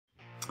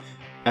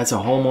As a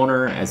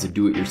homeowner, as a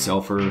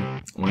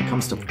do-it-yourselfer, when it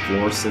comes to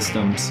floor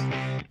systems,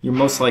 you're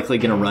most likely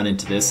going to run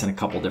into this in a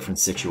couple different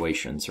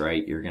situations,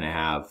 right? You're going to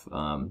have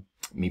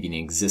maybe an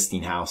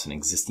existing house, an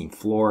existing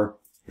floor.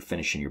 You're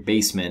finishing your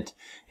basement,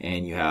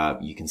 and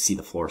you can see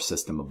the floor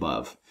system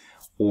above.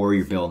 Or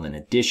you're building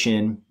an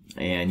addition,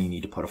 and you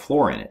need to put a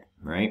floor in it,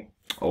 right?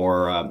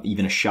 Or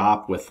even a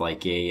shop with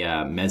like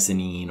a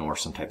mezzanine or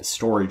some type of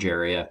storage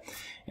area,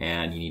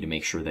 and you need to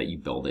make sure that you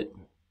build it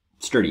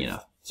sturdy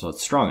enough so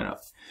it's strong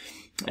enough.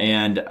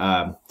 And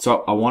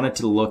so I wanted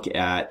to look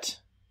at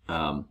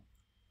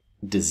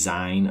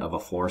design of a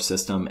floor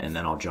system, and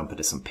then I'll jump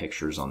into some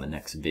pictures on the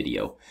next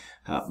video.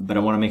 But I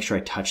want to make sure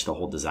I touch the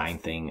whole design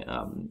thing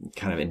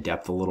kind of in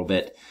depth a little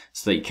bit,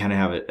 so that you kind of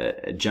have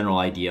a general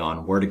idea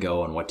on where to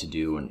go and what to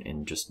do,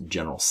 and just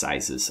general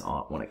sizes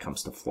when it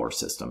comes to floor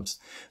systems.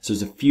 So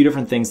there's a few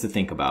different things to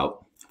think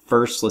about.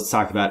 First, let's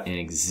talk about an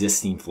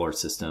existing floor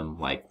system,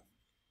 like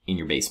in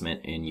your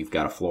basement and you've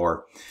got a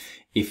floor.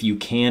 If you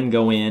can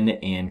go in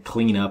and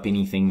clean up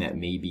anything that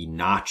may be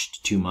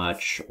notched too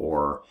much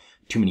or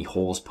too many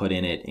holes put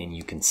in it, and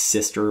you can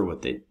sister,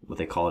 what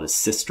they call it, a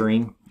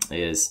sistering,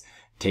 is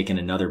taking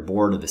another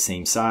board of the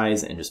same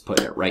size and just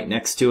putting it right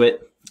next to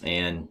it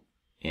and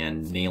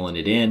nailing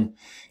it in.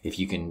 If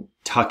you can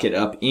tuck it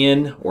up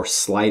in or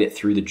slide it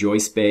through the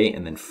joist bay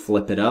and then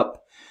flip it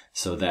up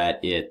so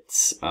that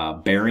it's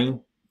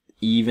bearing,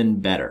 even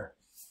better.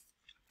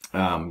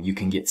 You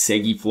can get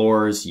saggy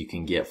floors, you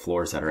can get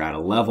floors that are out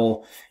of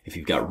level. If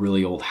you've got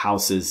really old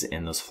houses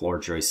and those floor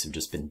joists have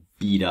just been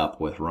beat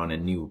up with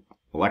running new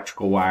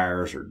electrical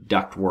wires or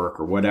duct work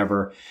or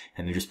whatever,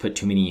 and they just put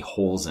too many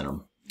holes in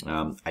them.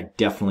 I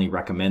definitely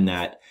recommend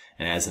that,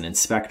 and as an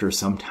inspector,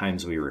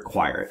 sometimes we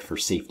require it for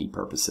safety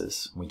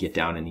purposes. We get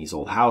down in these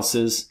old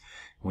houses,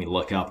 we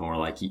look up and we're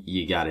like,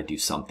 you got to do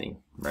something,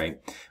 right?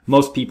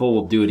 Most people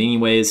will do it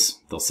anyways.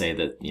 They'll say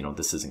that, you know,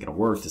 this isn't going to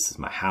work, this is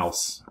my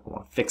house, I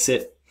want to fix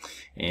it.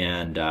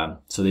 And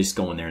so they just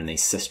go in there and they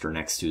sister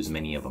next to as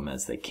many of them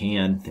as they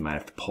can. They might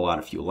have to pull out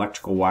a few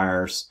electrical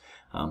wires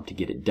to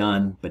get it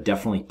done, but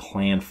definitely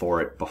plan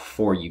for it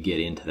before you get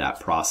into that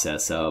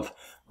process of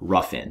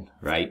rough in,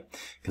 right?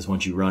 Because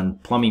once you run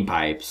plumbing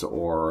pipes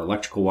or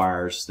electrical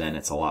wires, then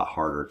it's a lot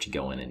harder to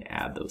go in and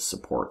add those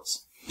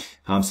supports.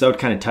 So that would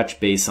kind of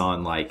touch base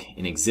on like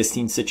an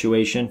existing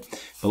situation,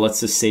 but let's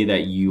just say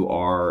that you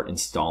are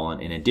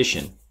installing an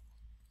addition,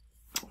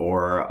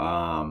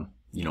 or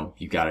you know,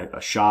 you've got a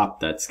shop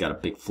that's got a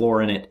big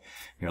floor in it.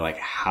 You're like,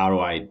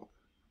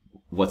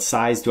 what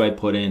size do I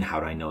put in? How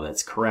do I know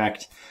that's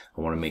correct?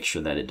 I want to make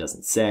sure that it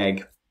doesn't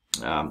sag.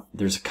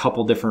 There's a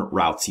couple different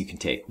routes you can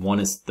take. One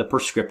is the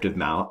prescriptive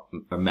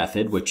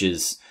method, which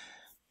is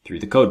through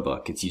the code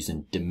book. It's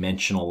using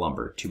dimensional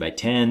lumber,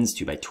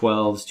 2x10s,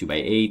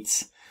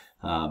 2x12s,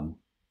 2x8s,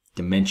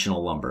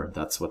 dimensional lumber.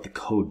 That's what the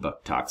code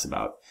book talks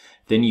about.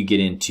 Then you get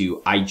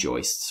into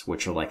I-joists,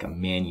 which are like a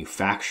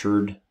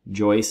manufactured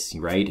joist,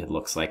 right? It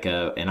looks like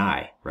an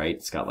eye, right?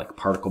 It's got like a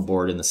particle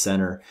board in the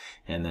center,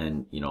 and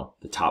then, you know,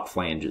 the top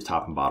flanges,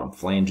 top and bottom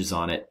flanges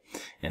on it.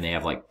 And they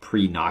have like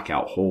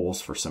pre-knockout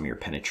holes for some of your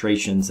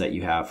penetrations that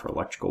you have for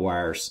electrical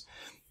wires.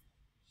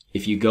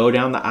 If you go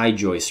down the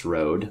I-joist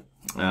road,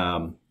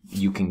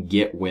 you can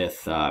get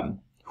with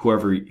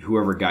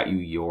whoever got you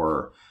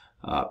your,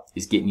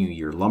 is getting you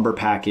your lumber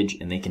package,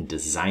 and they can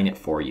design it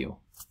for you.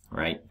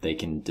 Right? They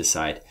can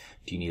decide,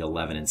 do you need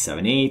 11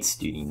 7/8?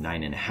 Do you need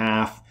 9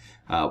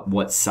 1/2?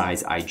 What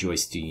size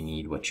I-joist do you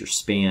need? What's your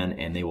span?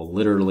 And they will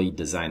literally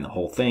design the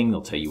whole thing.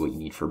 They'll tell you what you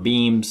need for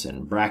beams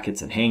and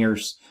brackets and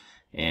hangers.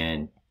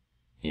 And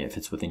if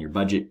it's within your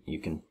budget, you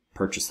can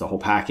purchase the whole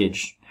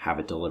package, have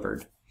it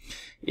delivered.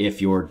 If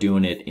you're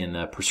doing it in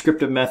the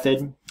prescriptive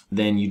method,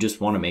 then you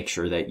just want to make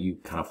sure that you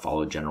kind of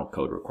follow general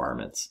code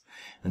requirements.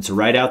 And so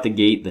right out the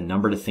gate, the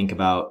number to think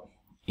about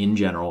in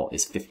general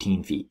is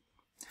 15 feet.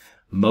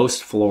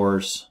 Most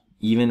floors,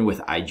 even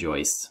with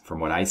I-joists, from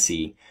what I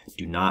see,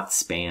 do not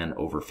span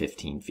over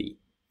 15 feet.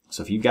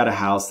 So if you've got a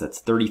house that's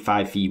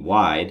 35 feet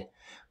wide,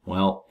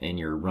 well, and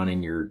you're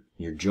running your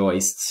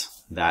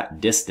joists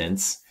that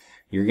distance,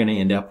 you're going to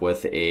end up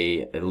with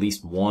at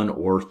least 1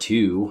 or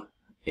 2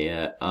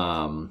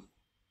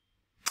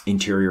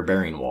 interior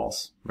bearing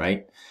walls,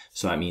 right?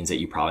 So that means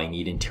that you probably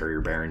need interior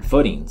bearing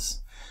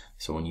footings.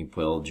 So when you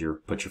put your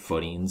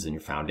footings and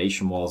your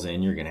foundation walls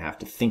in, you're going to have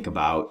to think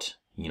about,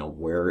 you know,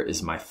 where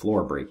is my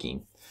floor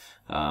breaking?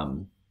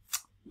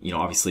 You know,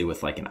 obviously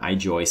with like an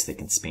I-joist, they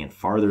can span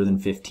farther than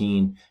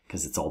 15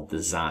 because it's all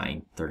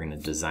design. They're going to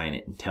design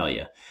it and tell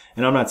you.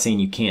 And I'm not saying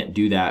you can't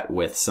do that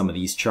with some of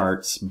these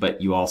charts, but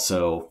you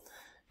also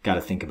got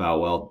to think about,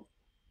 well,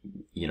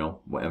 you know,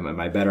 am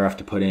I better off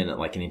to put in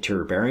like an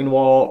interior bearing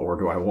wall, or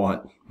do I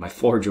want my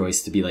floor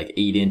joist to be like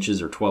 8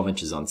 inches or 12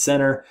 inches on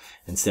center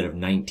instead of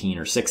 19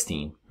 or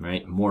 16,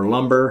 right? More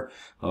lumber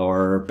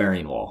or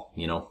bearing wall,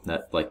 you know,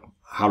 that like,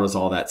 how does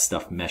all that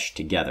stuff mesh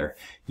together?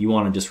 You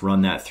want to just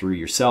run that through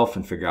yourself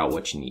and figure out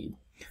what you need.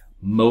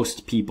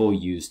 Most people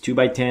use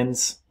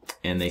 2x10s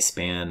and they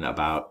span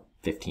about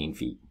 15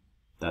 feet.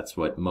 That's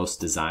what most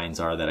designs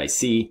are that I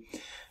see.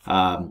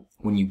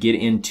 When you get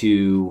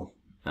into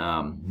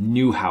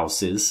new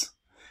houses,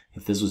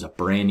 if this was a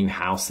brand new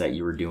house that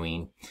you were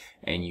doing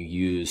and you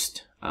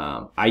used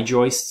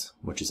I-joist,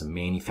 which is a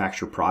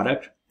manufactured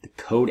product, the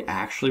code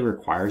actually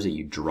requires that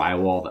you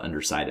drywall the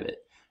underside of it.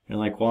 You're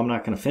like, well, I'm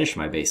not going to finish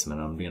my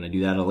basement. I'm going to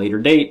do that at a later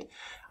date.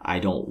 I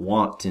don't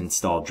want to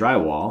install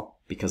drywall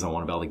because I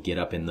want to be able to get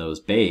up in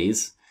those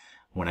bays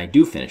when I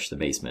do finish the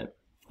basement.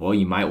 Well,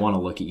 you might want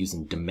to look at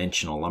using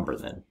dimensional lumber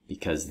then,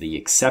 because the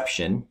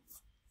exception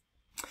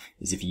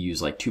is if you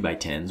use like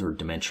 2x10s or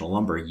dimensional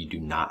lumber, you do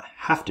not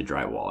have to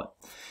drywall it.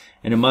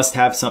 And it must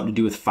have something to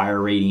do with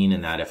fire rating,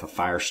 and that if a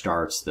fire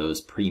starts,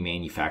 those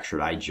pre-manufactured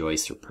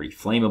I-joists are pretty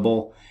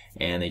flammable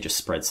and they just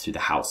spreads through the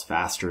house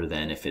faster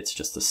than if it's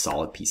just a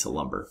solid piece of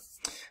lumber.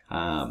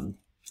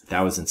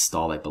 That was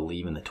installed, I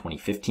believe, in the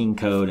 2015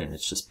 code, and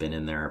it's just been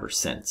in there ever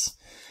since.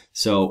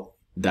 So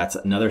that's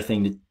another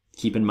thing to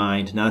keep in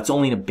mind. Now, it's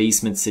only in a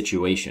basement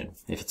situation.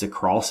 If it's a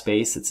crawl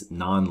space, it's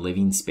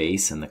non-living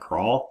space in the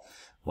crawl,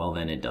 well,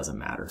 then it doesn't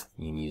matter.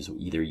 You can use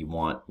either you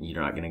want.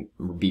 You're not going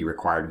to be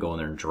required to go in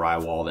there and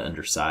drywall the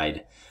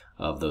underside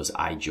of those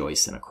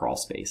I-joists in a crawl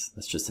space.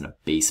 That's just in a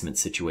basement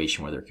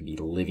situation where there could be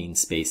living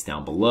space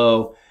down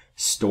below,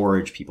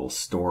 storage, people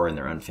store in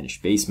their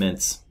unfinished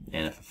basements,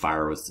 and if a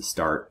fire was to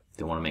start,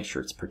 they want to make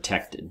sure it's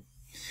protected.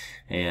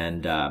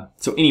 And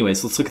so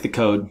anyways, let's look at the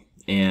code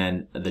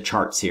and the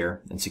charts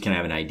here, and so you can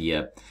have an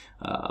idea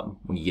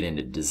when you get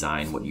into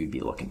design what you'd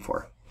be looking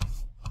for.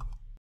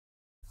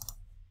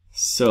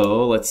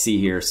 So let's see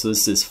here. So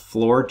this is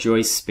floor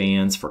joist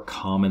spans for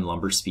common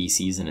lumber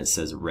species, and it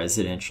says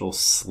residential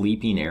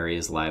sleeping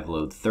areas live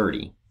load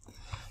 30.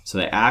 So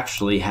they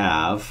actually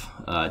have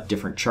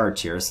different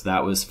charts here. So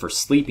that was for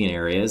sleeping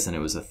areas, and it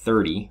was a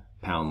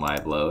 30-pound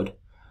live load.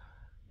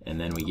 And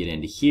then we get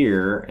into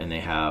here, and they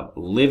have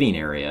living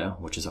area,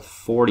 which is a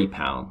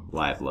 40-pound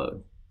live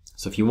load.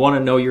 So if you want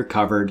to know you're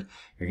covered,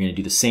 you're going to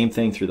do the same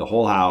thing through the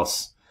whole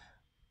house.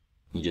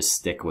 You just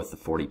stick with the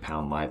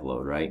 40-pound live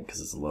load, right?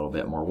 Because it's a little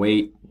bit more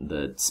weight.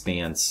 The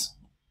spans,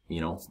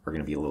 are going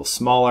to be a little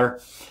smaller.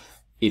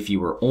 If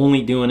you were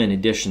only doing an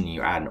addition,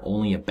 you add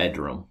only a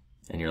bedroom,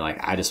 and you're like,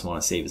 I just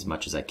want to save as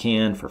much as I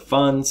can for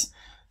funds,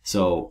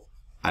 so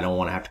I don't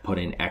want to have to put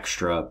in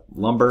extra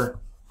lumber,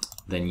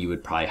 then you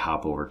would probably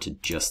hop over to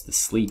just the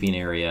sleeping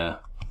area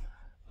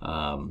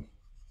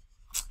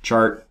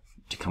chart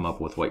to come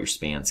up with what your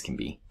spans can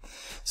be.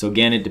 So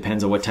again, it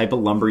depends on what type of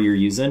lumber you're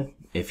using.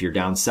 If you're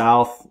down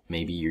south,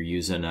 maybe you're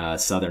using a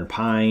southern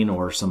pine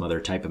or some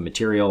other type of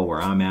material.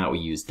 Where I'm at, we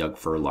use Doug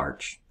fir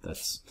larch.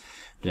 That's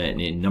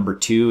number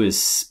 2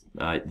 is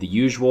the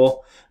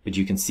usual, but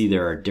you can see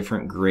there are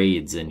different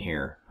grades in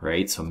here,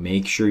 right? So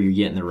make sure you're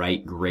getting the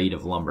right grade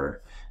of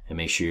lumber and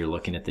make sure you're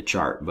looking at the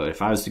chart. But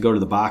if I was to go to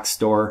the box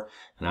store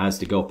and I was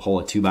to go pull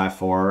a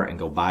 2x4 and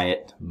go buy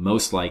it,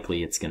 most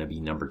likely it's going to be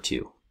number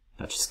 2.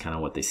 That's just kind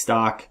of what they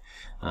stock.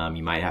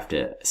 You might have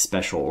to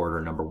special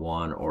order number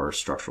 1 or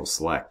structural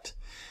select.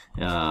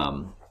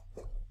 But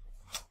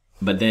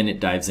then it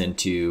dives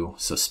into,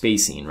 so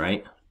spacing,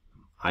 right?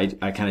 I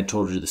kind of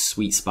told you the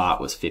sweet spot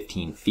was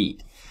 15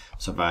 feet.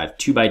 So if I have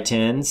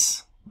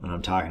 2x10s, and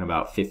I'm talking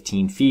about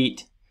 15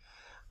 feet,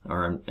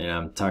 and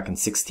I'm talking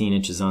 16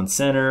 inches on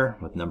center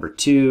with number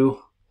 2,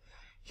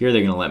 here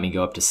they're going to let me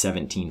go up to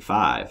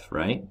 17.5,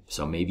 right?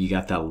 So maybe you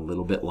got that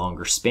little bit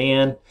longer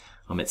span.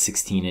 I'm at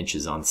 16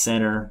 inches on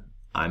center.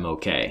 I'm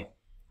okay,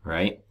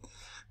 right?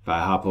 If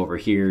I hop over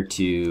here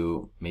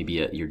to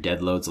maybe your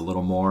dead load's a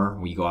little more,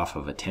 we go off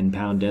of a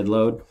 10-pound dead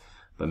load,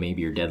 but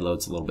maybe your dead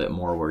load's a little bit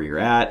more where you're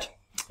at,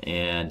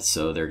 and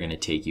so they're going to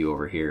take you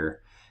over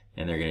here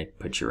and they're going to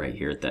put you right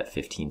here at that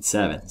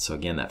 15.7. So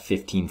again, that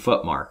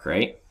 15-foot mark,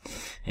 right?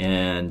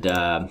 And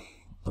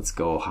let's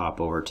go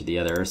hop over to the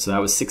other. So that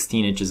was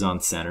 16 inches on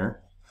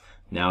center.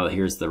 Now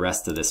here's the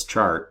rest of this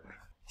chart.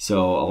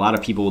 So a lot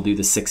of people will do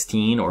the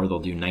 16 or they'll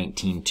do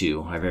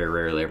 19.2. I very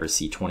rarely ever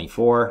see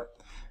 24.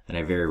 And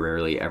I very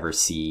rarely ever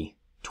see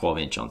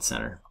 12-inch on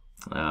center.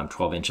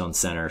 12-inch on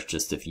center is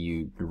just if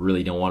you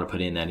really don't want to put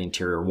in that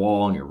interior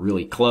wall and you're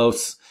really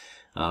close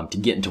to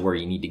getting to where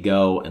you need to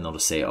go, and they'll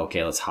just say,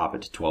 okay, let's hop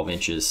it to 12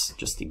 inches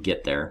just to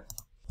get there.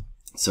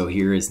 So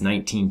here is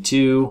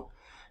 19.2,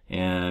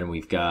 and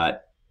we've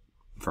got,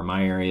 for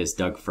my area, is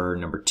Doug fir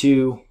number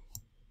 2,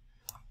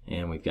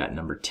 and we've got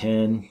number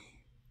 10,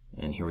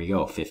 and here we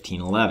go,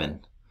 15.11.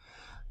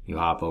 You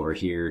hop over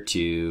here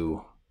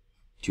to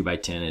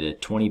 2x10 at a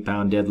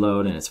 20-pound dead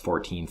load, and it's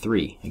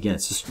 14.3. Again,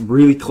 it's just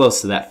really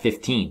close to that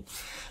 15.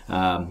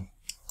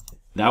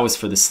 That was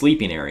for the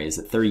sleeping areas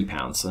at 30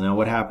 pounds. So now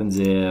what happens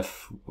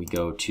if we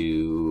go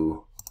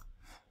to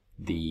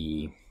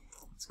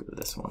let's go to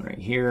this one right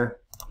here.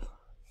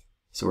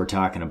 So we're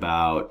talking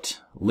about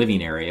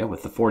living area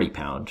with the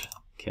 40-pound.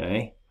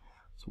 Okay,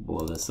 so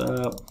blow this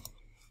up.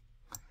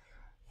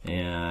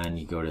 And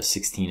you go to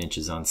 16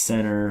 inches on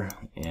center,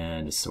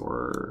 and so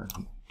we're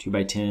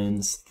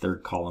 2x10s,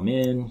 third column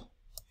in.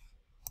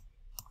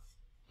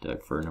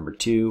 Doug fir number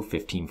 2,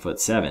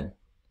 15.7.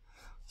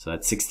 So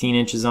that's 16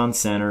 inches on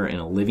center in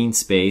a living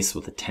space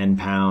with a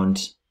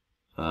 10-pound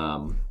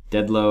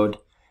dead load,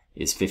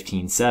 is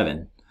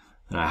 15.7.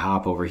 And I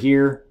hop over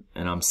here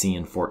and I'm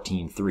seeing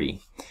 14.3.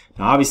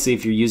 Now obviously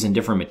if you're using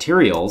different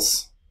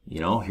materials, you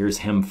know, here's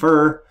hem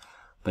fir,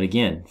 but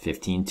again,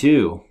 15.2.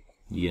 You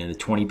get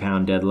into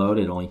 20-pound dead load,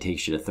 it only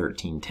takes you to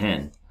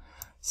 13.10.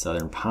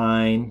 Southern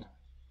pine,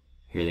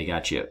 here they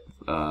got you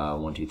at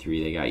 1, 2,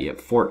 3, they got you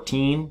at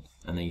 14,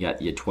 and then you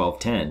got you at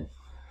 12.10.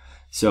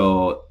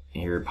 So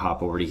here,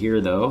 pop over to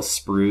here though,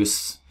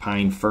 spruce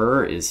pine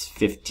fir is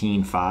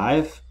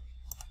 15.5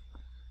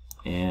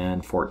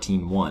 and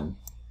 14.1.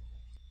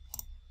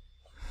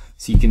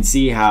 So you can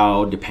see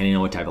how, depending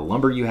on what type of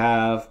lumber you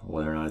have,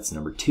 whether or not it's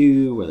number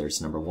 2, whether it's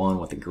number 1,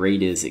 what the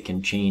grade is, it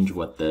can change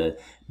what the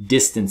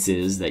distance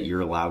is that you're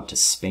allowed to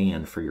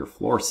span for your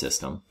floor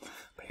system.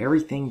 But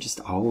everything just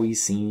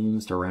always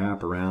seems to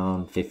wrap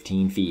around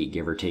 15 feet,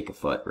 give or take a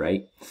foot,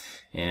 right?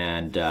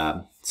 And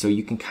so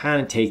you can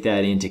kind of take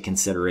that into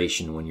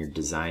consideration when you're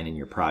designing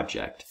your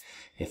project.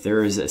 If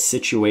there is a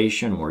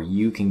situation where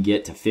you can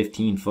get to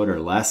 15 foot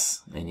or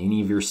less in any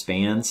of your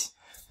spans,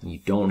 you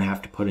don't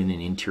have to put in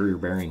an interior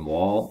bearing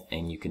wall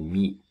and you can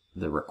meet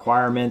the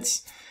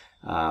requirements,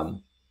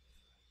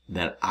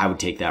 then I would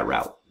take that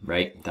route,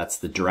 right? That's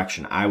the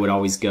direction I would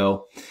always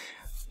go.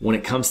 When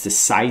it comes to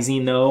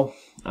sizing though,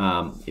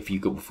 if we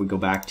go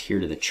back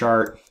here to the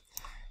chart,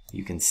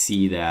 you can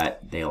see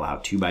that they allow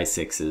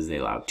 2x6s, they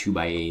allow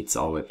 2x8s,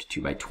 all the way up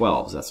to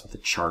 2x12s. That's what the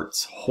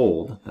charts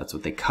hold. That's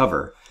what they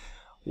cover.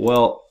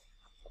 Well,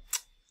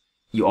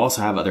 you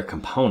also have other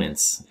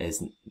components,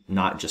 as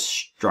not just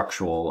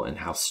structural and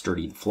how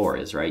sturdy the floor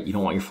is, right? You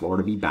don't want your floor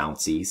to be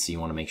bouncy, so you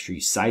want to make sure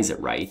you size it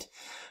right.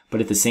 But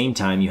at the same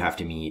time, you have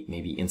to meet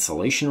maybe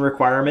insulation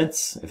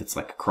requirements. If it's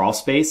like a crawl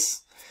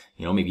space,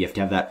 you know, maybe you have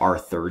to have that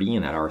R30,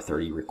 and that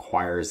R30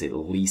 requires at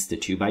least a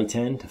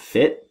 2x10 to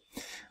fit.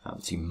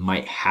 So you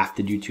might have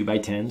to do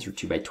 2x10s or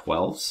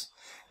 2x12s.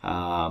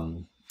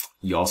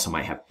 You also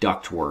might have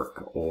duct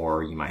work,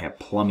 or you might have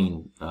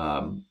plumbing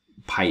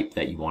pipe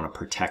that you want to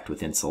protect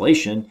with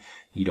insulation.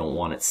 You don't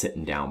want it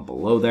sitting down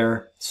below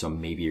there, so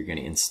maybe you're going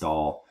to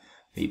install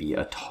maybe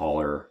a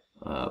taller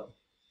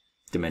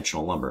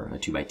dimensional lumber, a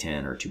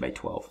 2x10 or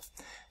 2x12.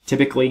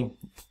 Typically,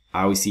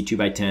 I always see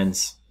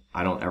 2x10s.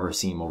 I don't ever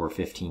see them over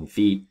 15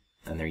 feet,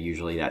 and they're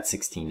usually that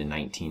 16 to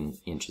 19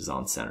 inches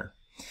on center.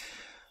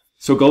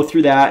 So go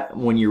through that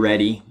when you're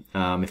ready.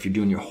 If you're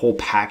doing your whole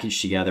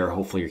package together,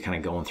 hopefully you're kind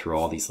of going through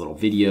all these little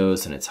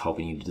videos and it's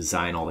helping you to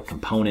design all the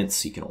components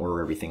so you can order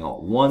everything all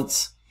at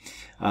once.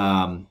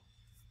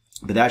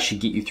 But that should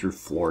get you through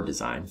floor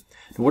design.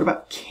 Now, what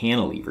about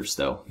cantilevers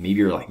though? Maybe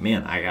you're like,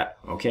 man, I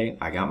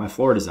got my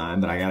floor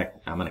design, but I'm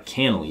gonna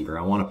cantilever.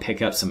 I want to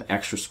pick up some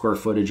extra square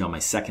footage on my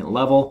second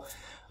level.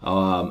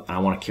 And I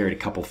want to carry it a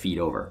couple feet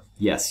over.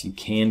 Yes, you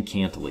can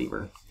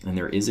cantilever, and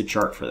there is a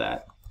chart for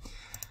that.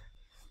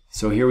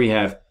 So here we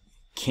have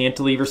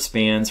cantilever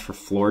spans for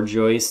floor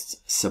joists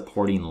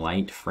supporting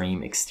light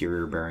frame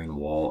exterior bearing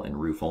wall and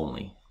roof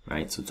only,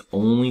 right? So it's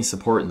only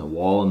supporting the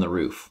wall and the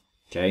roof.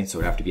 Okay, so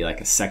it would have to be like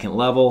a second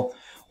level,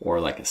 or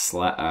like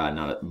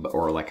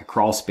a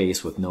crawl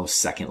space with no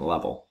second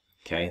level.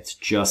 Okay, it's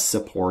just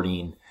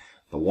supporting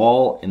the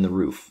wall and the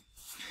roof.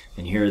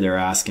 And here they're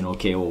asking,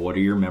 okay, well, what are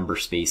your member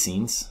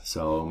spacings?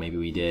 So maybe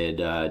we did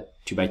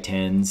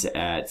 2x10s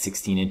at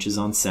 16 inches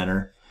on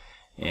center,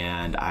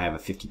 and I have a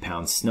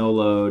 50-pound snow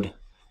load,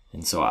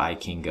 and so I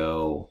can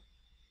go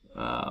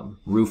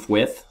roof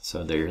width.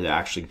 So they're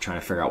actually trying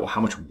to figure out, well,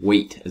 how much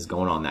weight is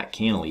going on that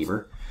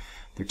cantilever.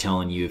 They're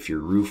telling you if your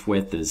roof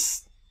width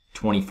is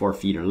 24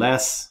 feet or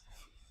less,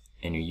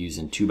 and you're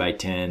using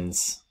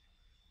 2x10s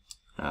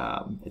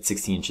at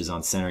 16 inches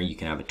on center, you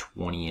can have a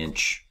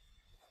 20-inch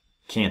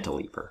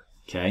cantilever.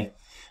 Okay,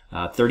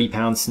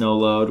 30-pound snow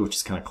load, which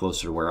is kind of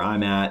closer to where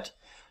I'm at.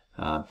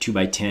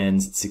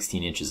 2x10s at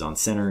 16 inches on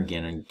center,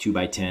 again in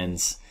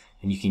 2x10s,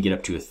 and you can get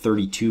up to a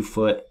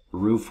 32-foot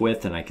roof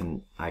width, and I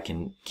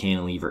can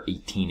cantilever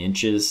 18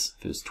 inches.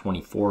 If it was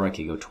 24, I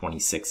could go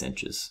 26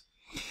 inches.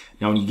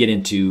 Now, when you get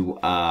into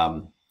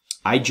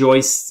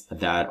I-joists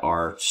that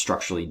are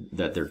structurally,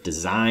 that they're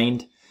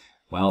designed,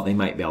 well, they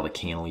might be able to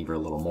cantilever a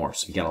little more.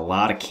 So if you got a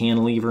lot of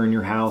cantilever in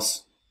your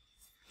house,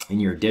 in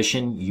your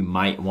addition, you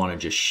might want to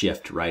just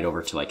shift right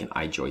over to like an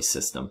I-joist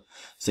system.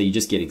 So you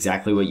just get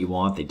exactly what you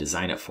want. They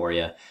design it for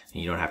you, and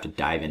you don't have to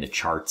dive into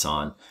charts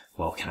on,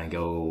 well, can I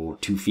go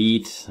 2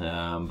 feet?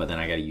 But then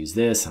I got to use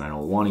this, and I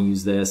don't want to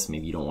use this.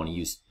 Maybe you don't want to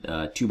use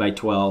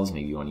 2x12s.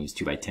 Maybe you want to use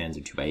 2x10s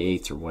or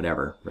 2x8s or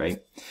whatever, right?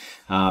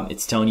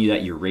 It's telling you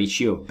that your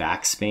ratio of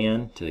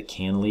backspan to the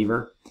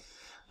cantilever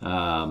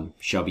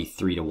shall be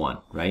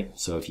 3:1, right?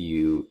 So if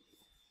you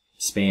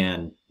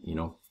span,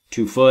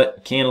 2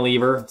 foot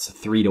cantilever, it's a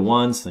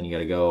 3:1, so then you got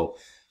to go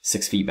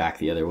 6 feet back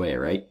the other way,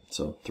 right?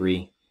 So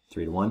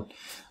 3:1.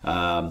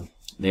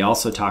 They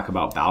also talk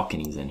about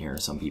balconies in here.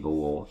 Some people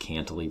will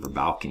cantilever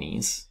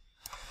balconies.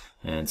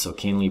 And so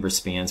cantilever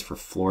spans for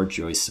floor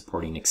joists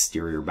supporting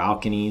exterior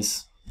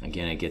balconies.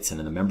 Again, it gets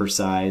into the member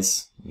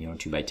size,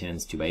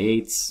 2x10s,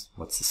 2x8s.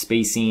 What's the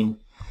spacing?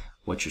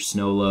 What's your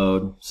snow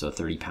load? So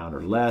 30-pound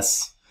or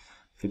less.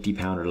 50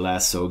 pound or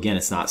less. So again,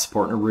 it's not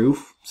supporting a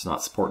roof, it's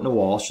not supporting a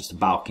wall, it's just a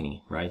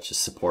balcony, right? It's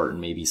just supporting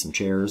maybe some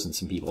chairs and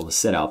some people to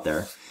sit out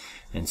there.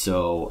 And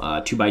so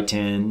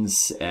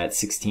 2x10s at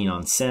 16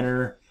 on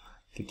center,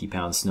 50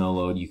 pound snow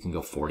load, you can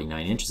go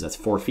 49 inches. That's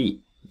 4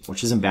 feet,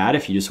 which isn't bad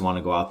if you just want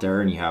to go out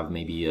there and you have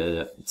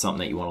maybe something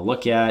that you want to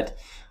look at.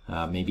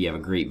 Maybe you have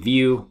a great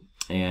view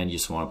and you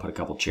just want to put a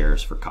couple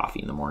chairs for coffee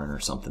in the morning or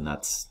something.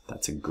 That's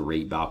a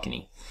great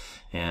balcony.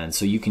 And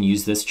so you can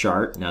use this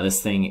chart. Now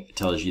this thing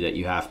tells you that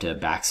you have to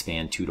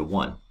backspan 2 to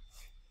 1.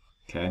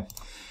 Okay,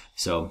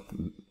 so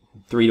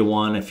 3 to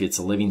 1 if it's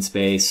a living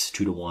space,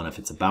 2 to 1 if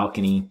it's a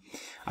balcony.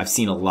 I've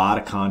seen a lot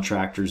of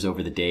contractors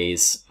over the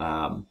days,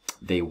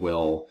 they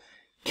will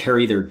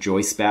carry their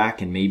joist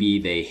back and maybe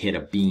they hit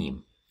a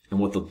beam. And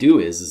what they'll do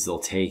is they'll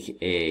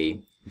take a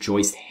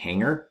joist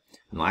hanger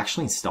and they'll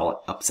actually install it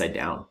upside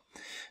down.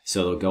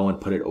 So they'll go and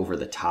put it over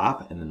the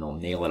top and then they'll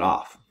nail it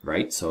off,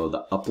 right? So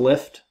the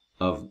uplift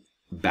of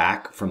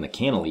back from the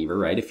cantilever,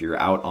 right? If you're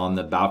out on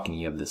the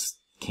balcony, you have this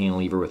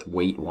cantilever with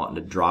weight wanting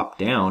to drop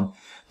down,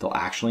 they'll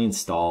actually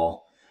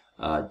install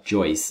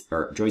joist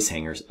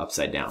hangers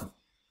upside down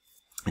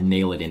and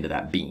nail it into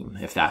that beam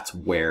if that's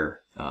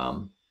where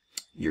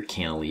your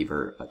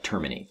cantilever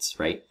terminates,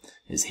 right?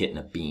 Is hitting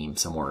a beam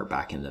somewhere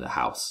back into the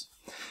house.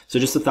 So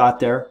just a thought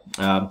there.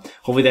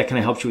 Hopefully that kind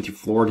of helps you with your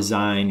floor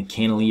design,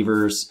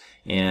 cantilevers,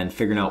 and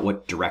figuring out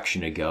what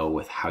direction to go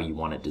with how you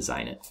want to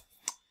design it.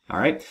 All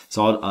right,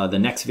 so the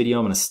next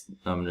video,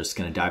 I'm just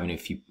gonna dive into a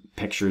few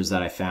pictures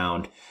that I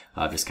found,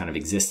 just kind of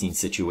existing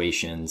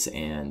situations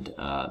and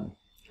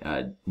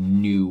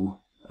new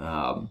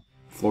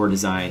floor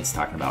designs,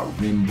 talking about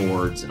rim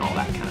boards and all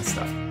that kind of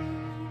stuff.